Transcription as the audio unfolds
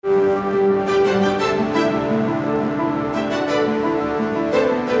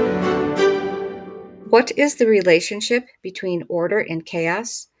What is the relationship between order and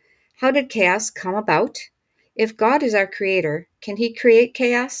chaos? How did chaos come about? If God is our creator, can he create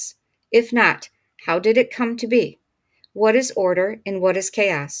chaos? If not, how did it come to be? What is order and what is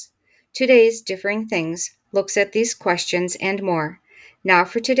chaos? Today's Differing Things looks at these questions and more. Now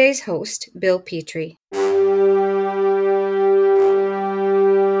for today's host, Bill Petrie.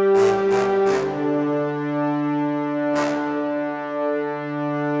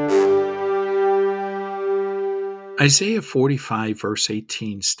 Isaiah 45 verse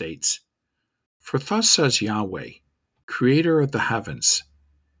 18 states, "For thus says Yahweh, creator of the heavens,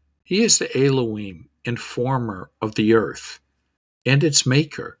 he is the Elohim and former of the earth, and its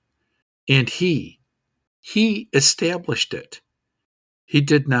maker, and he established it. He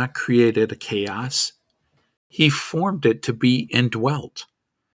did not create it a chaos, he formed it to be indwelt.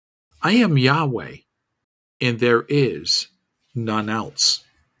 I am Yahweh, and there is none else."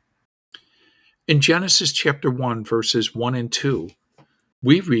 In Genesis chapter 1, verses 1 and 2,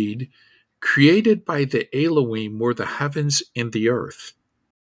 we read, "Created by the Elohim were the heavens and the earth.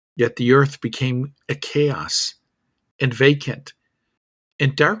 Yet the earth became a chaos and vacant,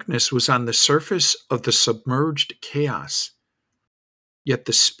 and darkness was on the surface of the submerged chaos. Yet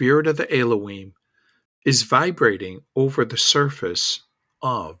the spirit of the Elohim is vibrating over the surface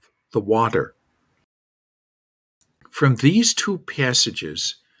of the water." From these two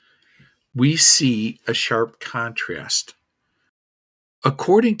passages, we see a sharp contrast.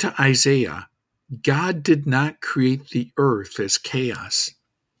 According to Isaiah, God did not create the earth as chaos.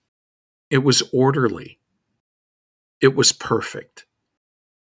 It was orderly. It was perfect.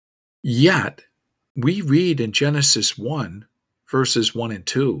 Yet, we read in Genesis 1, verses 1 and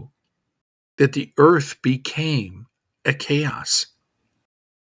 2, that the earth became a chaos.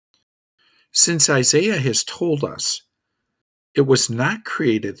 Since Isaiah has told us it was not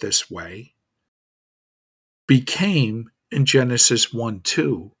created this way, became in Genesis 1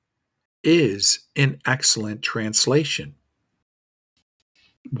 2 is an excellent translation.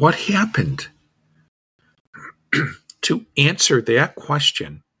 What happened? To answer that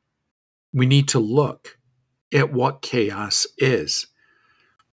question, we need to look at what chaos is.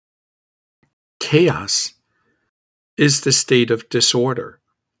 Chaos is the state of disorder.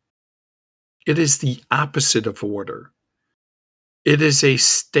 It is the opposite of order. It is a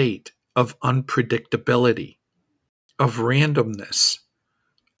state of unpredictability, of randomness,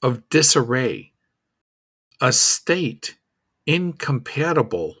 of disarray, a state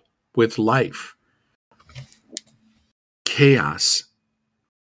incompatible with life. Chaos,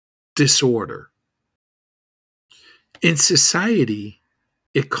 disorder. In society,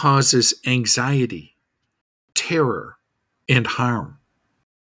 it causes anxiety, terror, and harm.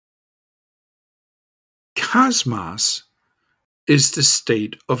 Cosmos is the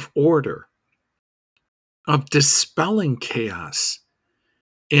state of order, of dispelling chaos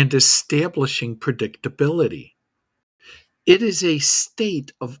and establishing predictability. It is a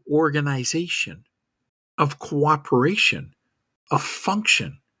state of organization, of cooperation, of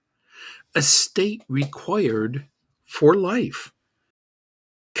function, a state required for life.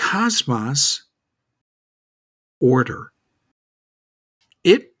 Cosmos, order.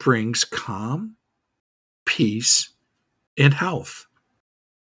 It brings calm, peace, and health.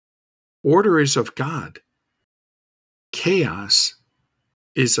 Order is of God. Chaos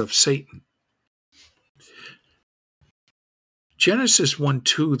is of Satan. Genesis 1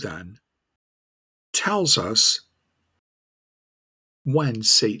 2 then tells us when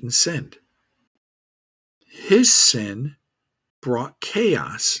Satan sinned. His sin brought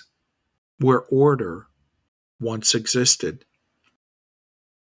chaos where order once existed.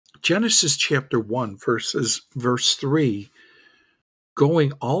 Genesis chapter 1 verse 3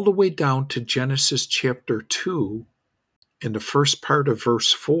 going all the way down to Genesis chapter 2 in the first part of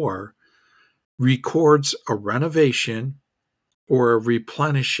verse 4 records a renovation or a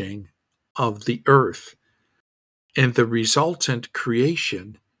replenishing of the earth and the resultant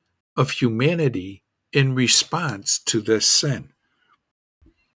creation of humanity in response to this sin.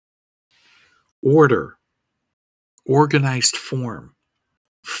 Order, organized form,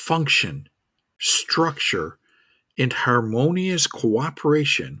 function, structure, and harmonious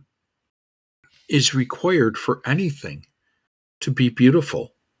cooperation is required for anything to be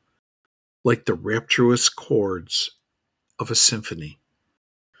beautiful, like the rapturous chords of a symphony.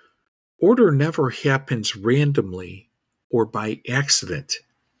 Order never happens randomly or by accident.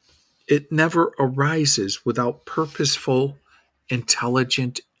 It never arises without purposeful,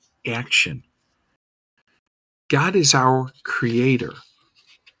 intelligent action. God is our creator,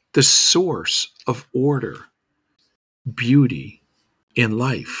 the source of order, beauty, and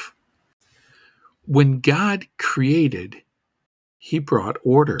life. When God created, he brought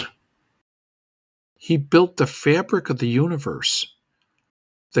order. He built the fabric of the universe,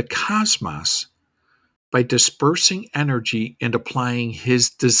 the cosmos, by dispersing energy and applying his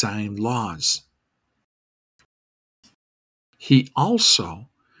design laws. He also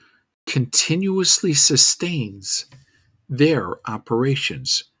continuously sustains their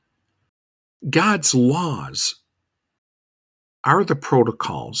operations. God's laws are the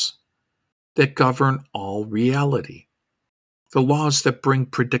protocols that govern all reality, the laws that bring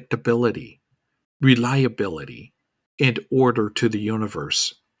predictability, reliability, and order to the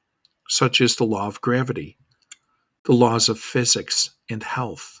universe, such as the law of gravity, the laws of physics and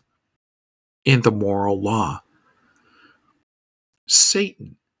health, and the moral law.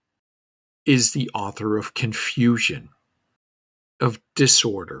 Satan is the author of confusion, of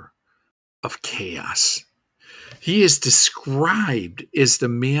disorder, of chaos. He is described as the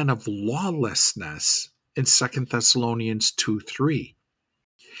man of lawlessness in 2 Thessalonians 2:3.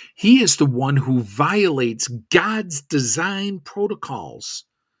 He is the one who violates God's design protocols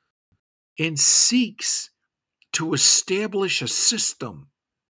and seeks to establish a system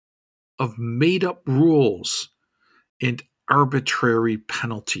of made up rules and arbitrary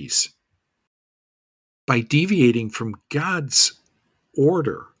penalties. By deviating from God's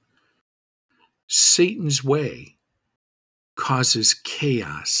order, Satan's way causes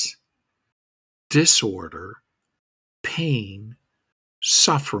chaos, disorder, pain,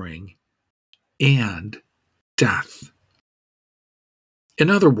 suffering, and death. In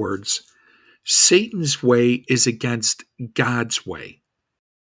other words, Satan's way is against God's way.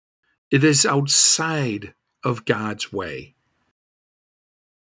 It is outside of God's way.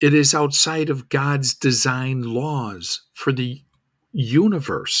 It is outside of God's design laws for the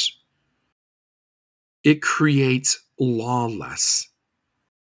universe. It creates lawless.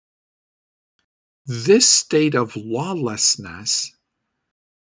 This state of lawlessness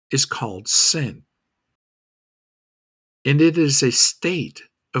is called sin. And it is a state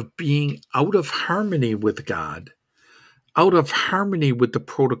of being out of harmony with God, out of harmony with the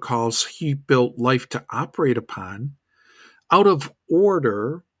protocols he built life to operate upon, out of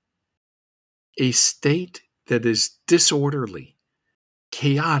order, a state that is disorderly,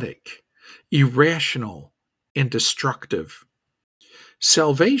 chaotic, irrational, and destructive.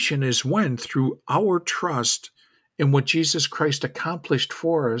 Salvation is when, through our trust in what Jesus Christ accomplished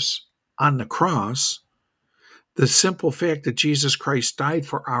for us on the cross, the simple fact that Jesus Christ died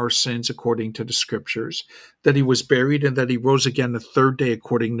for our sins according to the scriptures, that he was buried and that he rose again the third day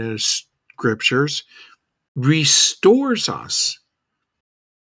according to the scriptures, restores us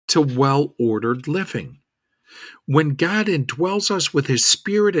to well ordered living. When God indwells us with his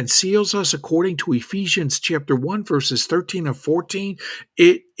spirit and seals us according to Ephesians chapter 1, verses 13 and 14,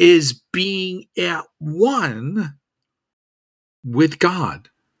 it is being at one with God,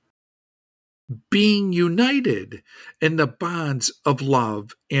 being united in the bonds of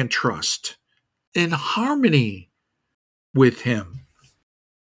love and trust, in harmony with him.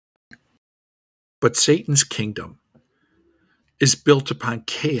 But Satan's kingdom is built upon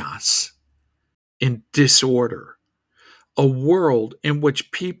chaos and disorder, a world in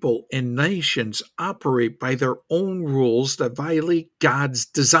which people and nations operate by their own rules that violate God's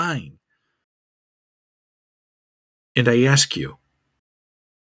design. And I ask you,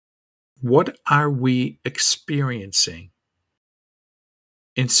 what are we experiencing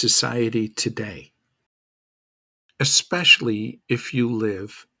in society today? Especially if you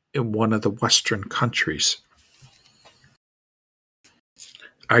live in one of the Western countries.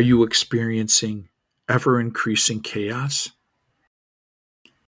 Are you experiencing ever increasing chaos,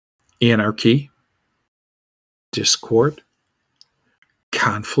 anarchy, discord,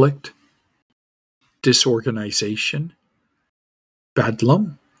 conflict, disorganization,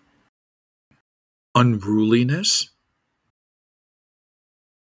 bedlam, unruliness?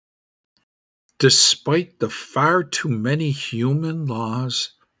 Despite the far too many human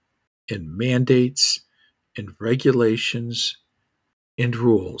laws and mandates and regulations and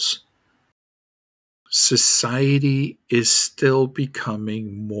rules, society is still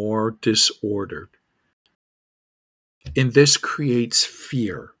becoming more disordered. And this creates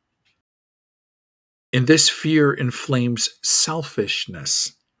fear. And this fear inflames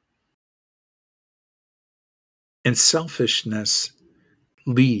selfishness. And selfishness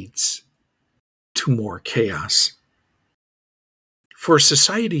leads to more chaos. For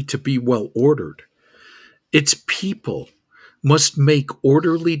society to be well ordered, its people must make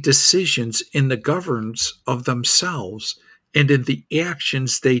orderly decisions in the governance of themselves and in the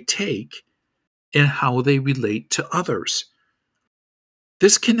actions they take and how they relate to others.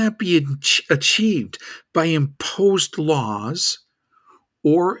 This cannot be achieved by imposed laws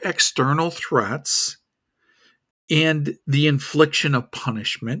or external threats and the infliction of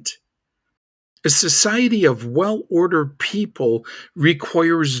punishment. A society of well ordered people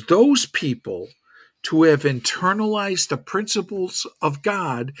requires those people to have internalized the principles of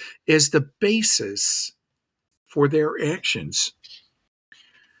God as the basis for their actions.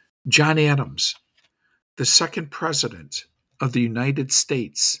 John Adams, the second president of the United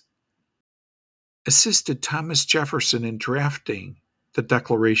States, assisted Thomas Jefferson in drafting the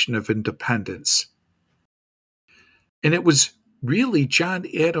Declaration of Independence. And it was really John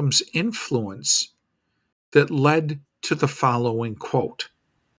Adams' influence that led to the following quote: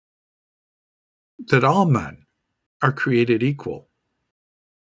 that all men are created equal,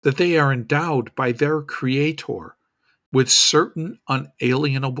 that they are endowed by their Creator with certain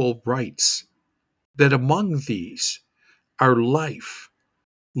unalienable rights, that among these are life,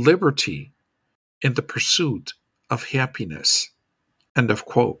 liberty, and the pursuit of happiness. End of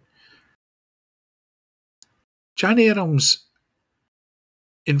quote. John Adams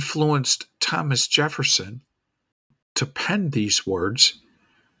influenced Thomas Jefferson to pen these words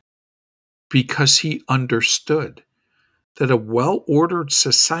because he understood that a well ordered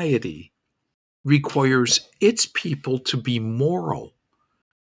society requires its people to be moral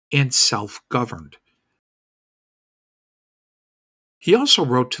and self governed. He also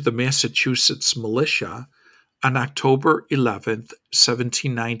wrote to the Massachusetts militia on October 11th,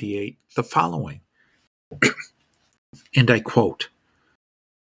 1798, the following, and I quote: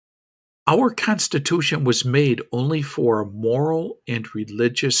 Our Constitution was made only for a moral and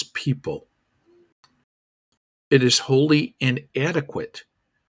religious people. It is wholly inadequate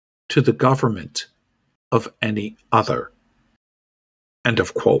to the government of any other. End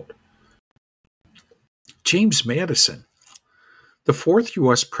of quote. James Madison, the fourth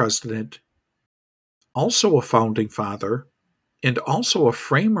U.S. president, also a founding father, and also a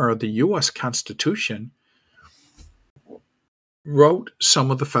framer of the U.S. Constitution, wrote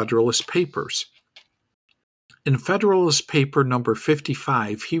some of the Federalist Papers. In Federalist Paper number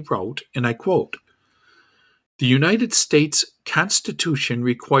 55, he wrote, and I quote, The United States Constitution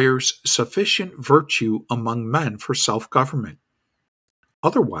requires sufficient virtue among men for self-government.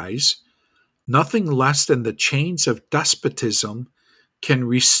 Otherwise, nothing less than the chains of despotism can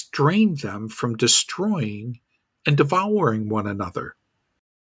restrain them from destroying and devouring one another.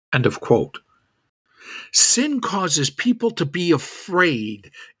 End of quote. Sin causes people to be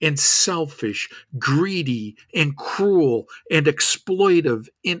afraid and selfish, greedy and cruel and exploitive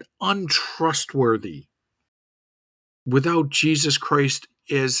and untrustworthy. Without Jesus Christ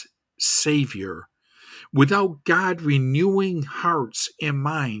as Savior, without God renewing hearts and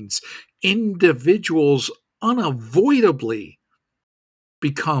minds, individuals unavoidably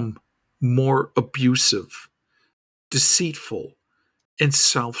become more abusive, deceitful, and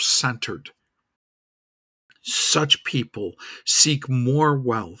self centered. Such people seek more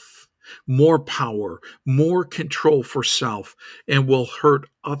wealth, more power, more control for self, and will hurt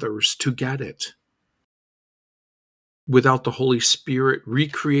others to get it. Without the Holy Spirit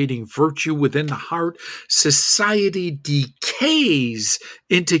recreating virtue within the heart, society decays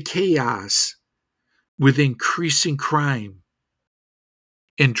into chaos with increasing crime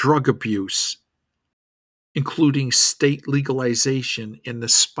and drug abuse, including state legalization and the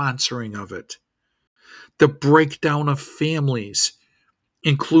sponsoring of it, the breakdown of families,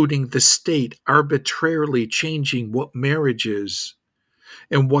 including the state arbitrarily changing what marriage is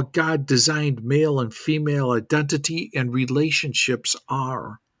and what God designed male and female identity and relationships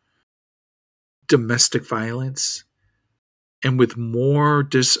are, domestic violence, and with more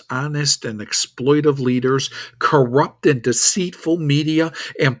dishonest and exploitive leaders, corrupt and deceitful media,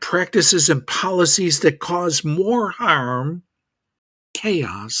 and practices and policies that cause more harm,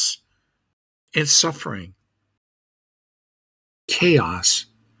 chaos, and suffering. Chaos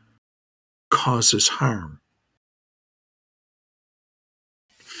causes harm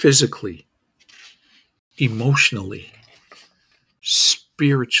physically, emotionally,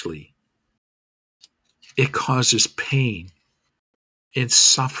 spiritually. It causes pain and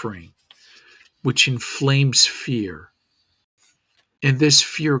suffering, which inflames fear. And this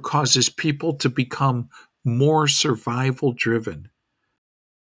fear causes people to become more survival driven,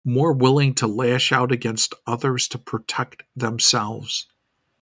 more willing to lash out against others to protect themselves,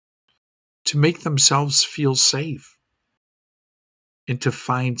 to make themselves feel safe, and to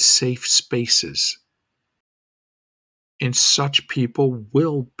find safe spaces. And such people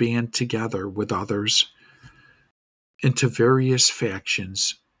will band together with others into various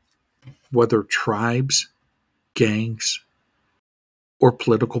factions, whether tribes, gangs, or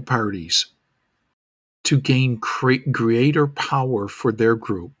political parties to gain greater power for their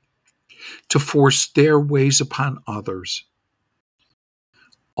group, to force their ways upon others,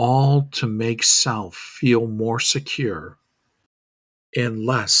 all to make self feel more secure and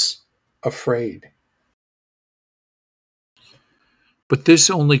less afraid. But this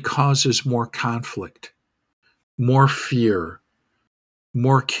only causes more conflict, more fear,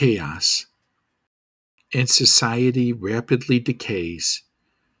 more chaos, and society rapidly decays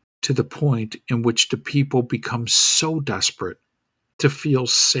to the point in which the people become so desperate to feel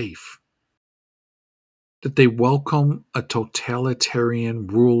safe that they welcome a totalitarian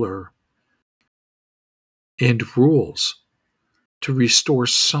ruler and rules to restore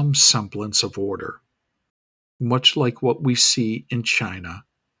some semblance of order, much like what we see in China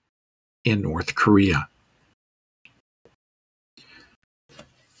and North Korea.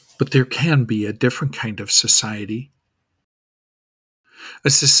 But there can be a different kind of society, a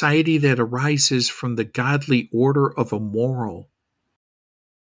society that arises from the godly order of a moral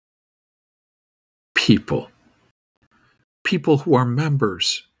people, people who are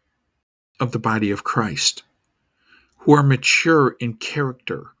members of the body of Christ, who are mature in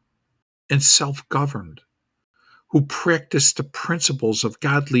character and self governed, who practice the principles of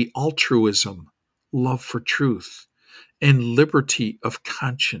godly altruism, love for truth, and liberty of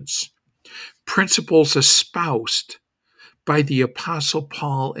conscience, principles espoused by the Apostle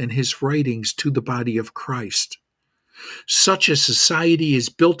Paul in his writings to the body of Christ. Such a society is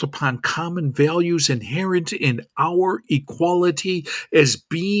built upon common values inherent in our equality as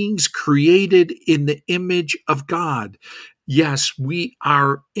beings created in the image of God. Yes, we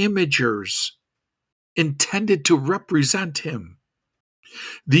are imagers intended to represent Him.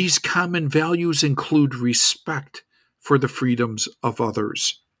 These common values include respect for the freedoms of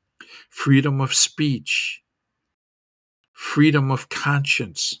others, freedom of speech, freedom of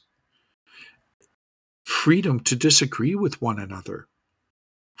conscience, freedom to disagree with one another,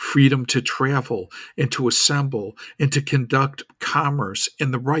 freedom to travel and to assemble and to conduct commerce,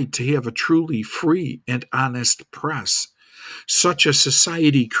 and the right to have a truly free and honest press. Such a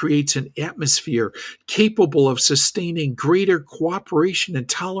society creates an atmosphere capable of sustaining greater cooperation and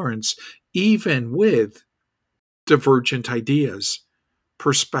tolerance, even with divergent ideas,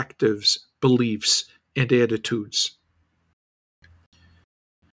 perspectives, beliefs, and attitudes.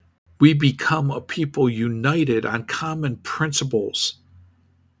 We become a people united on common principles,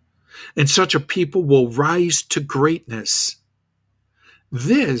 and such a people will rise to greatness.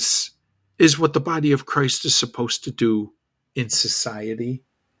 This is what the body of Christ is supposed to do in society.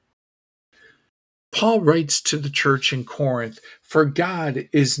 Paul writes to the church in Corinth, "For God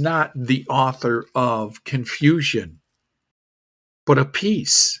is not the author of confusion, but of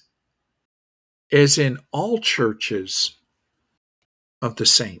peace, as in all churches of the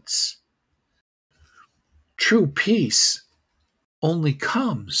saints." True peace only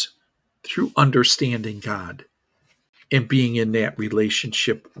comes through understanding God and being in that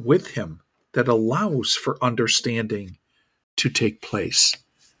relationship with Him that allows for understanding to take place.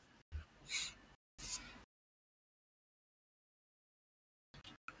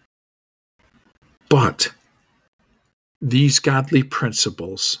 But these godly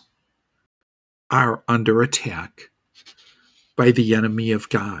principles are under attack by the enemy of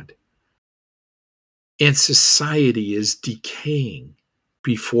God, and society is decaying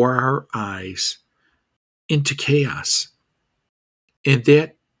before our eyes into chaos. And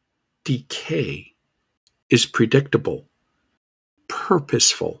that decay is predictable,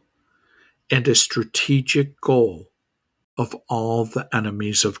 purposeful, and a strategic goal of all the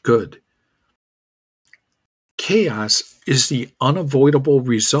enemies of good. Chaos is the unavoidable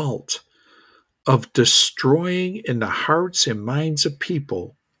result of destroying in the hearts and minds of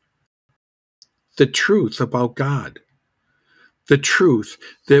people the truth about God, the truth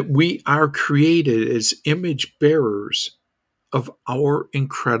that we are created as image bearers of our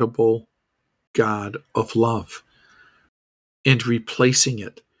incredible God of love, and replacing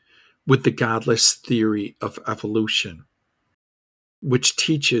it with the godless theory of evolution, which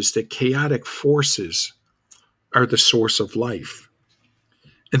teaches that chaotic forces are the source of life,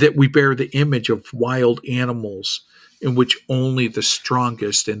 and that we bear the image of wild animals in which only the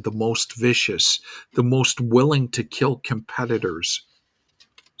strongest and the most vicious, the most willing to kill competitors,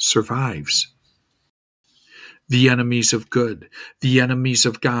 survives. The enemies of good, the enemies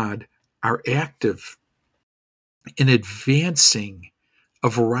of God, are active in advancing a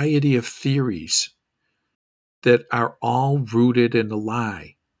variety of theories that are all rooted in the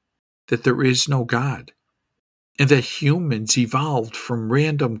lie that there is no God, and that humans evolved from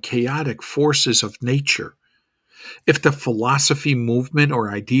random chaotic forces of nature, If the philosophy, movement,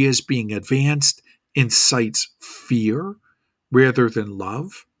 or ideas being advanced incites fear rather than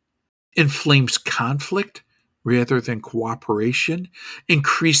love, inflames conflict rather than cooperation,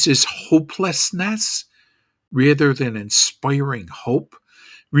 increases hopelessness rather than inspiring hope,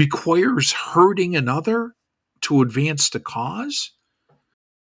 requires hurting another to advance the cause,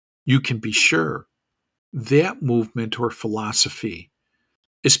 you can be sure that movement or philosophy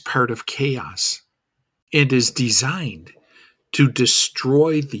is part of chaos and is designed to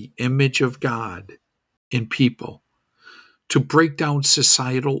destroy the image of God in people, to break down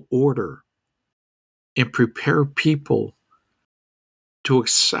societal order and prepare people to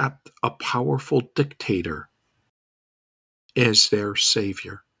accept a powerful dictator as their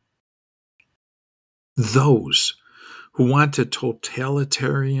savior. Those who want a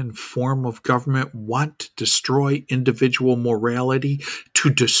totalitarian form of government want to destroy individual morality, to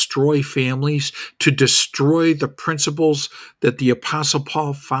destroy families, to destroy the principles that the Apostle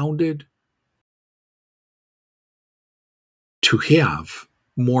Paul founded, to have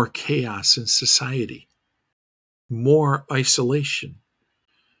more chaos in society, more isolation,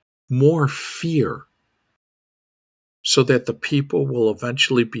 more fear, so that the people will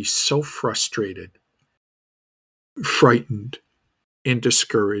eventually be so frustrated, frightened, and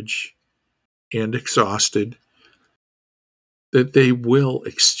discouraged and exhausted that they will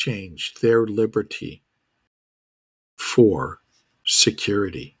exchange their liberty for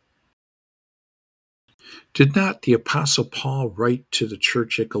security. Did not the Apostle Paul write to the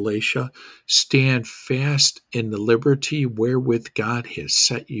church at Galatia, "Stand fast in the liberty wherewith God has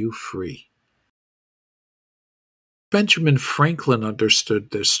set you free"? Benjamin Franklin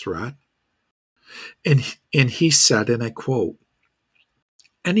understood this threat, and he said, and I quote,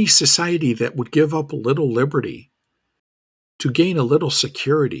 "Any society that would give up a little liberty to gain a little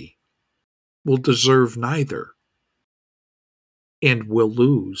security will deserve neither and will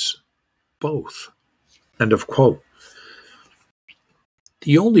lose both." End of quote.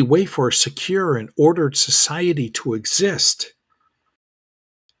 The only way for a secure and ordered society to exist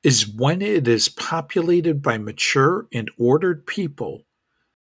is when it is populated by mature and ordered people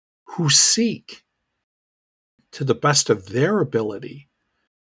who seek, to the best of their ability,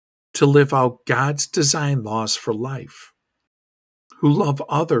 to live out God's design laws for life, who love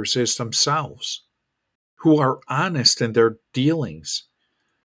others as themselves, who are honest in their dealings,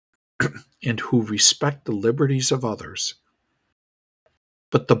 and who respect the liberties of others.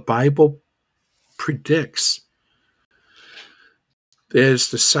 But the Bible predicts that as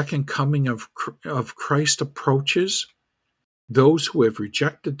the second coming of Christ approaches, those who have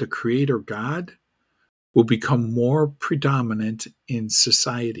rejected the Creator God will become more predominant in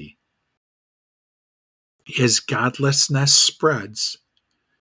society. As godlessness spreads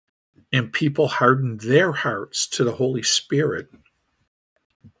and people harden their hearts to the Holy Spirit,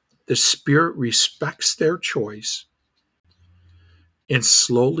 the Spirit respects their choice and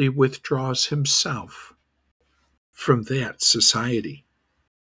slowly withdraws Himself from that society.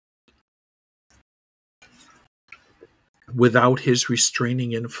 Without His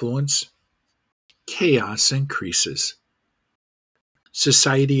restraining influence, chaos increases.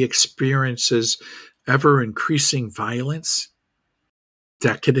 Society experiences ever increasing violence,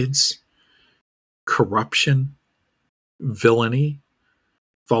 decadence, corruption, villainy,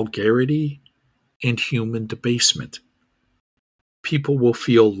 vulgarity, and human debasement. People will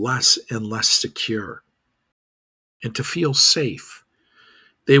feel less and less secure. And to feel safe,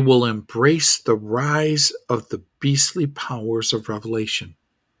 they will embrace the rise of the beastly powers of Revelation.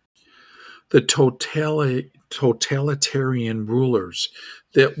 The totalitarian rulers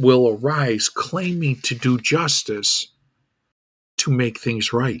that will arise claiming to do justice, to make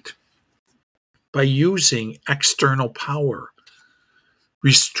things right, by using external power,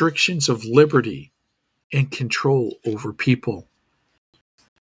 restrictions of liberty, and control over people.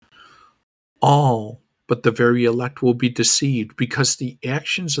 All but the very elect will be deceived because the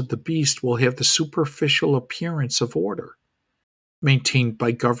actions of the beast will have the superficial appearance of order, maintained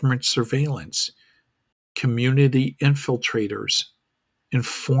by government surveillance, community infiltrators,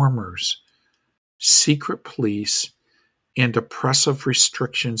 informers, secret police, and oppressive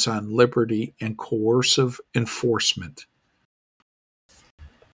restrictions on liberty and coercive enforcement.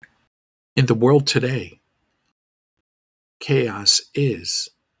 In the world today, chaos is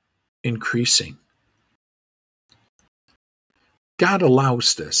increasing. God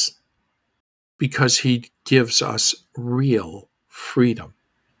allows this because He gives us real freedom.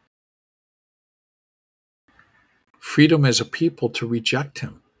 Freedom as a people to reject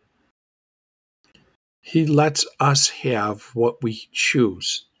Him. He lets us have what we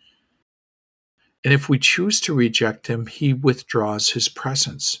choose. And if we choose to reject him, he withdraws his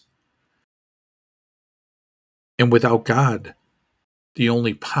presence. And without God, the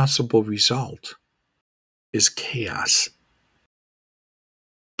only possible result is chaos.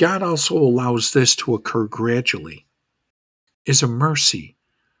 God also allows this to occur gradually as a mercy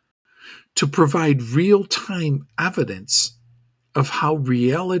to provide real time evidence of how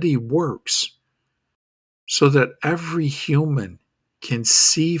reality works so that every human can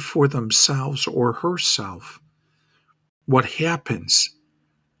see for themselves or herself what happens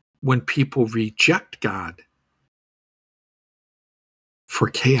when people reject God for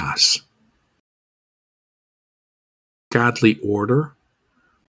chaos. Godly order,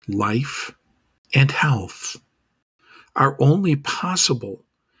 life, and health are only possible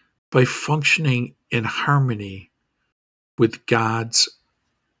by functioning in harmony with God's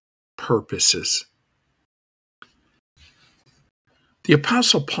purposes. The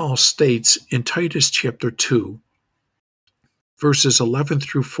Apostle Paul states in Titus chapter 2, verses 11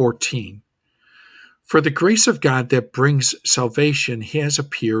 through 14, "For the grace of God that brings salvation has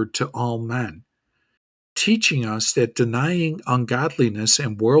appeared to all men, teaching us that denying ungodliness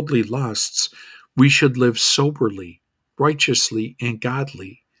and worldly lusts, we should live soberly, righteously, and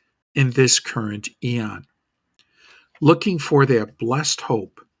godly in this current eon, looking for that blessed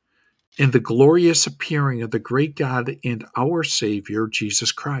hope in the glorious appearing of the great God and our Savior,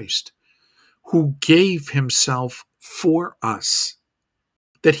 Jesus Christ, who gave himself for us,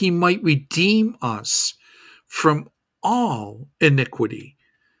 that he might redeem us from all iniquity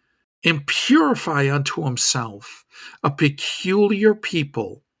and purify unto himself a peculiar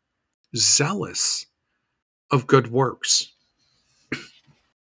people, zealous of good works."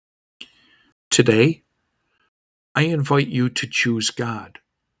 Today, I invite you to choose God,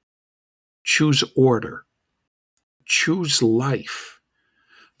 choose order, choose life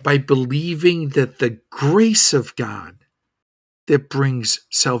by believing that the grace of God that brings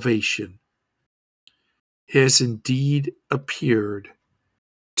salvation has indeed appeared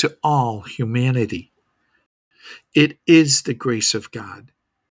to all humanity. It is the grace of God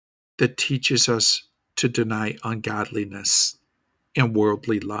that teaches us to deny ungodliness and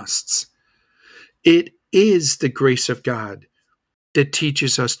worldly lusts. It is the grace of God that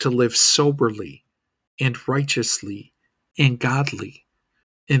teaches us to live soberly and righteously and godly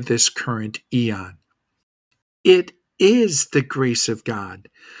in this current eon. It is the grace of God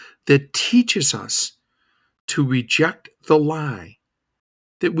that teaches us to reject the lie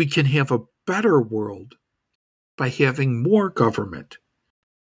that we can have a better world by having more government,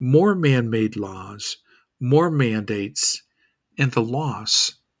 more man made laws, more mandates, and the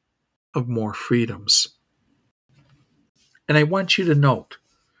loss of more freedoms. And I want you to note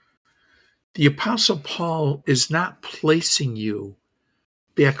the Apostle Paul is not placing you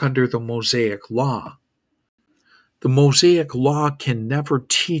back under the Mosaic law. The Mosaic law can never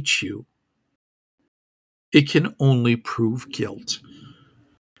teach you, it can only prove guilt.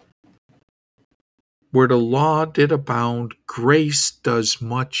 Where the law did abound, grace does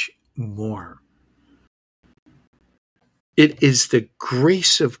much more. It is the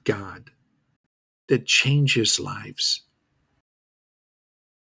grace of God that changes lives.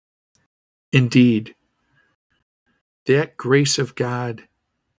 Indeed, that grace of God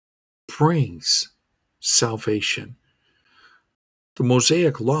brings salvation. The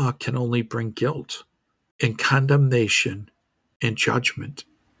Mosaic law can only bring guilt and condemnation and judgment.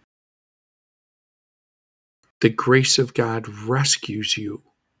 The grace of God rescues you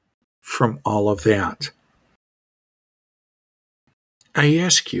from all of that. I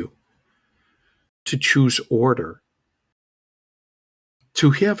ask you to choose order,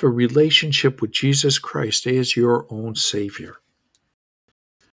 to have a relationship with Jesus Christ as your own Savior.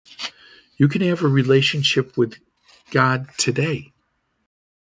 You can have a relationship with God today,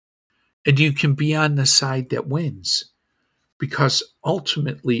 and you can be on the side that wins because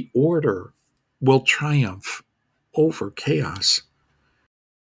ultimately order will triumph over chaos.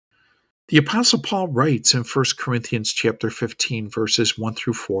 The Apostle Paul writes in 1 Corinthians chapter 15, verses 1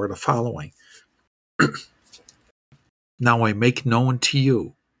 through 4, the following: "Now I make known to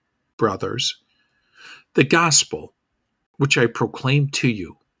you, brothers, the gospel which I proclaimed to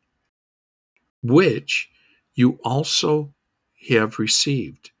you, which you also have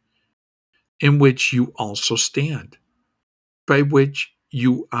received, in which you also stand, by which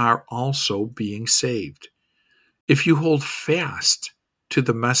you are also being saved, if you hold fast to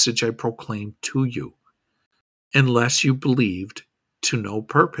the message I proclaimed to you, unless you believed to no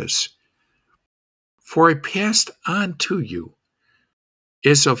purpose. For I passed on to you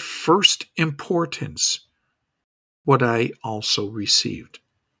as of first importance what I also received,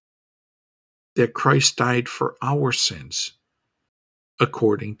 that Christ died for our sins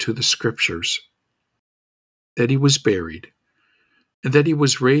according to the Scriptures, that he was buried, and that he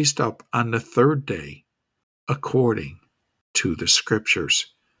was raised up on the third day according to the Scriptures.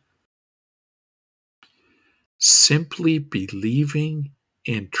 Simply believing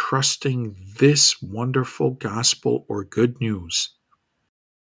and trusting this wonderful gospel or good news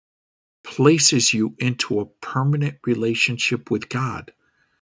places you into a permanent relationship with God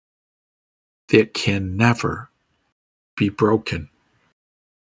that can never be broken.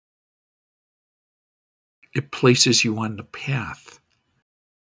 It places you on the path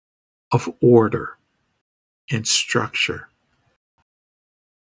of order and structure.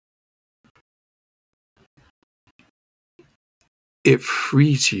 It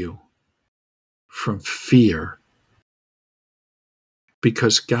frees you from fear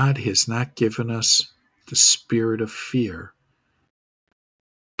because God has not given us the spirit of fear,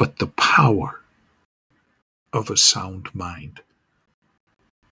 but the power of a sound mind.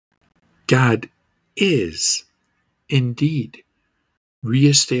 God is indeed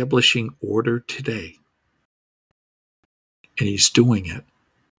reestablishing order today, and he's doing it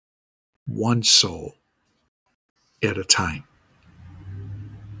one soul at a time.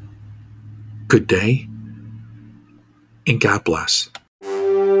 Good day, and God bless.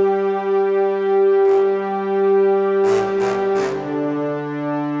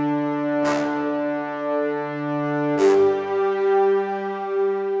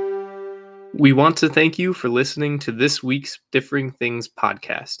 We want to thank you for listening to this week's Differing Things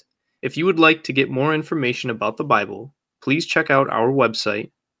podcast. If you would like to get more information about the Bible, please check out our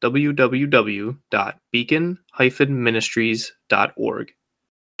website, www.beacon-ministries.org.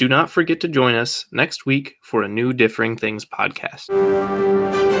 Do not forget to join us next week for a new Differing Things podcast.